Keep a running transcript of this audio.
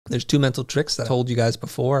There's 2 mental tricks that I told you guys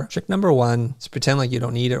before. Trick number 1 is pretend like you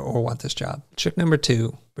don't need it or want this job. Trick number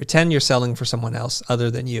 2, pretend you're selling for someone else other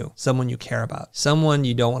than you, someone you care about, someone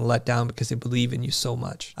you don't want to let down because they believe in you so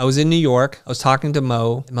much. I was in New York. I was talking to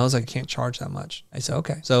Mo, and Mo's like, I can't charge that much. I said,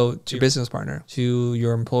 okay. So to your business partner, to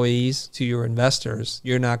your employees, to your investors,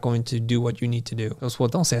 you're not going to do what you need to do. He goes, well,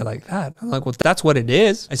 don't say it like that. I'm like, well, that's what it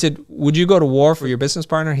is. I said, would you go to war for your business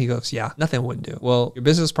partner? He goes, yeah, nothing wouldn't do. Well, your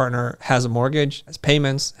business partner has a mortgage, has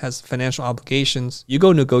payments, has financial obligations. You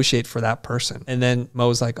go negotiate for that person. And then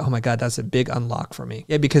Mo's like, oh my God, that's a big unlock for me.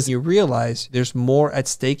 Yeah, because you realize there's more at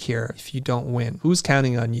stake here if you don't win. Who's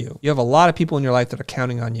counting on you? You have a lot of people in your life that are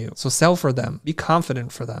counting on you. So sell for them. Be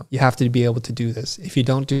confident for them. You have to be able to do this. If you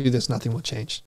don't do this, nothing will change.